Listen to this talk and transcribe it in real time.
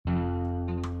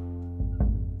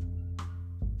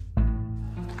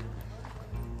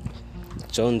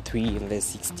John 3 and verse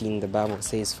 16, the Bible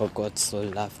says, "For God so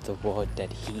loved the world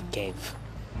that he gave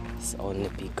his only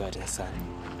begotten Son,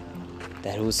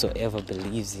 that whosoever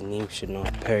believes in him should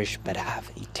not perish but have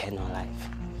eternal life."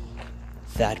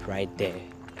 That right there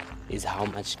is how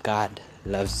much God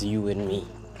loves you and me.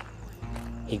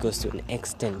 He goes to an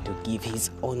extent to give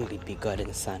his only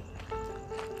begotten Son,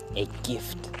 a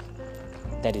gift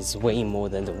that is way more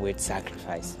than the word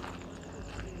sacrifice.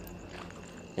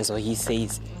 And so he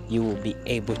says you will be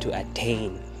able to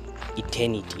attain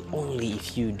eternity only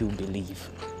if you do believe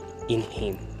in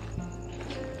him.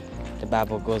 The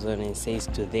Bible goes on and says,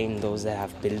 "To them, those that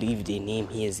have believed in him,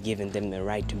 he has given them the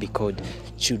right to be called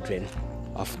children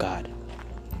of God."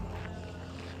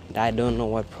 And I don't know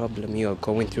what problem you are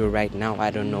going through right now. I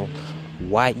don't know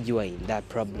why you are in that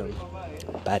problem.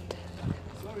 But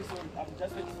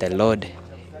the Lord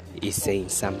is saying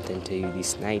something to you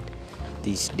this night,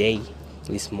 this day,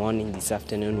 this morning, this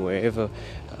afternoon, wherever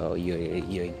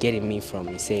you're getting me from.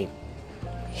 He's saying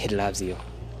he loves you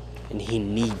and he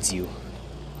needs you.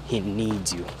 He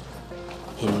needs you.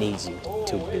 He needs you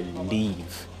to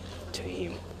believe to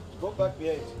him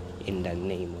in the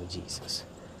name of Jesus.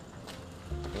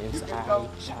 Yes,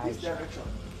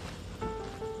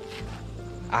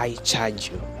 I charge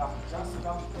you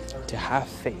to have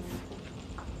faith,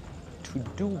 to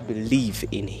do believe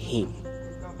in him.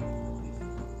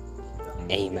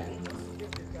 Amen.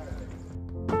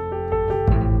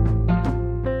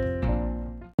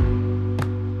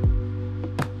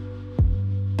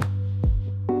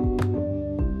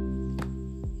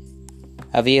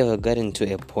 Have you ever gotten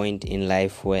to a point in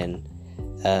life when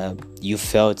you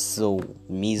felt so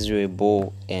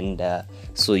miserable and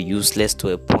so useless to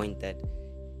a point that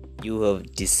you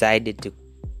have decided to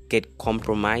get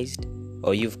compromised,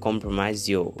 or you've compromised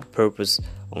your purpose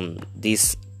on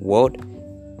this world?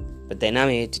 But then I'm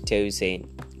here to tell you, saying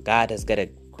God has got a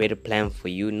greater plan for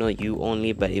you, not you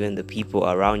only, but even the people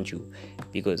around you.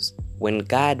 Because when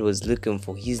God was looking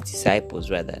for his disciples,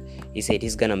 he said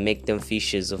he's gonna make them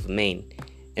fishers of men.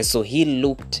 And so he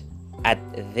looked at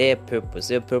their purpose.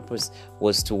 Their purpose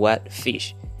was to what?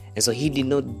 Fish. And so he did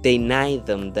not deny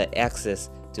them the access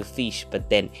to fish, but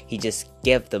then he just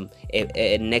gave them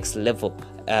a next level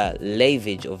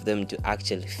leverage of them to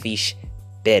actually fish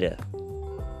better.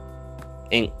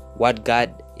 And what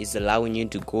God is allowing you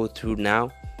to go through now,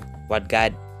 what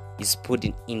God is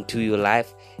putting into your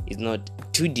life, is not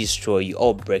to destroy you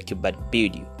or break you, but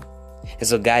build you. And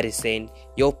so God is saying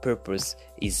your purpose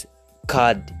is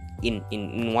called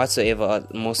in whatsoever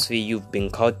atmosphere you've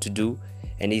been called to do,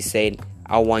 and he's saying,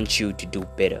 I want you to do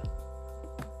better.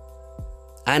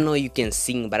 I know you can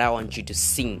sing, but I want you to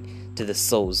sing to the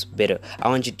souls better. I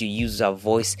want you to use your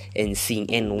voice and sing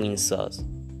and win souls.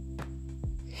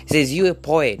 He says you're a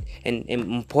poet,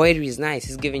 and poetry is nice.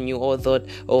 He's giving you all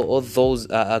those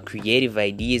creative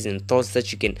ideas and thoughts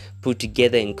that you can put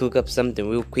together and cook up something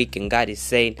real quick. And God is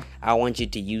saying, I want you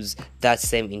to use that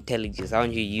same intelligence. I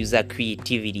want you to use that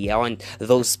creativity. I want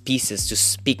those pieces to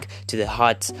speak to the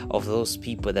hearts of those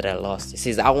people that are lost. He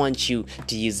says, I want you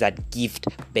to use that gift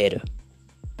better.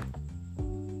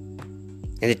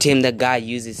 And the term that God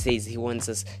uses says he wants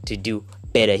us to do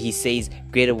better. He says,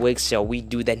 greater works shall we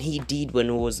do than he did when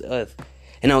it was earth.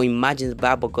 And now imagine the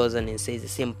Bible goes on and says the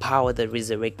same power that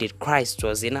resurrected Christ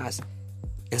was in us.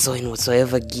 And so in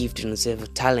whatsoever gift and whatsoever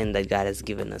talent that God has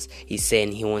given us, he's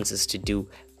saying he wants us to do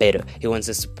better. He wants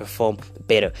us to perform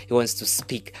better. He wants to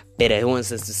speak better. He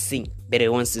wants us to sing better. He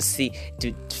wants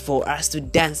for us to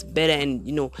dance better. And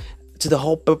to the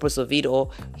whole purpose of it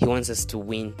all, he wants us to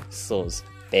win souls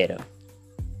better.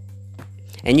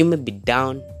 And you may be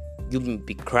down, you may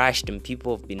be crushed, and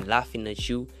people have been laughing at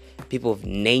you. People have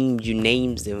named you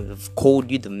names, they have called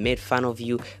you, they made fun of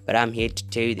you. But I'm here to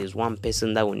tell you there's one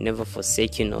person that will never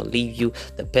forsake you nor leave you.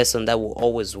 The person that will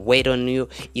always wait on you,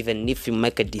 even if you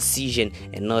make a decision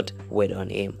and not wait on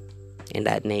him. And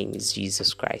that name is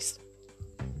Jesus Christ.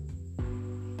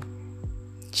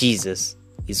 Jesus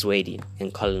is waiting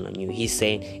and calling on you. He's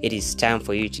saying it is time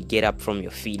for you to get up from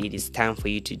your feet. It is time for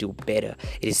you to do better.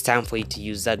 It is time for you to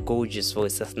use that gorgeous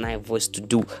voice, that nice voice to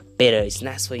do better. It's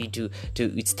nice for you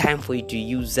it's time for you to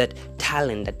use that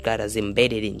talent that God has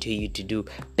embedded into you to do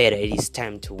better. It is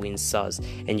time to win souls,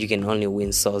 and you can only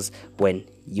win souls when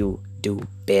you do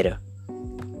better.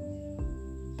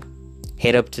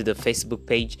 Head up to the Facebook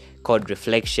page called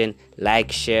Reflection,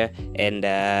 like, share, and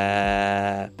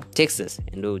text us,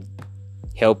 and we'll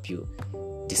help you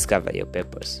discover your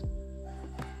purpose.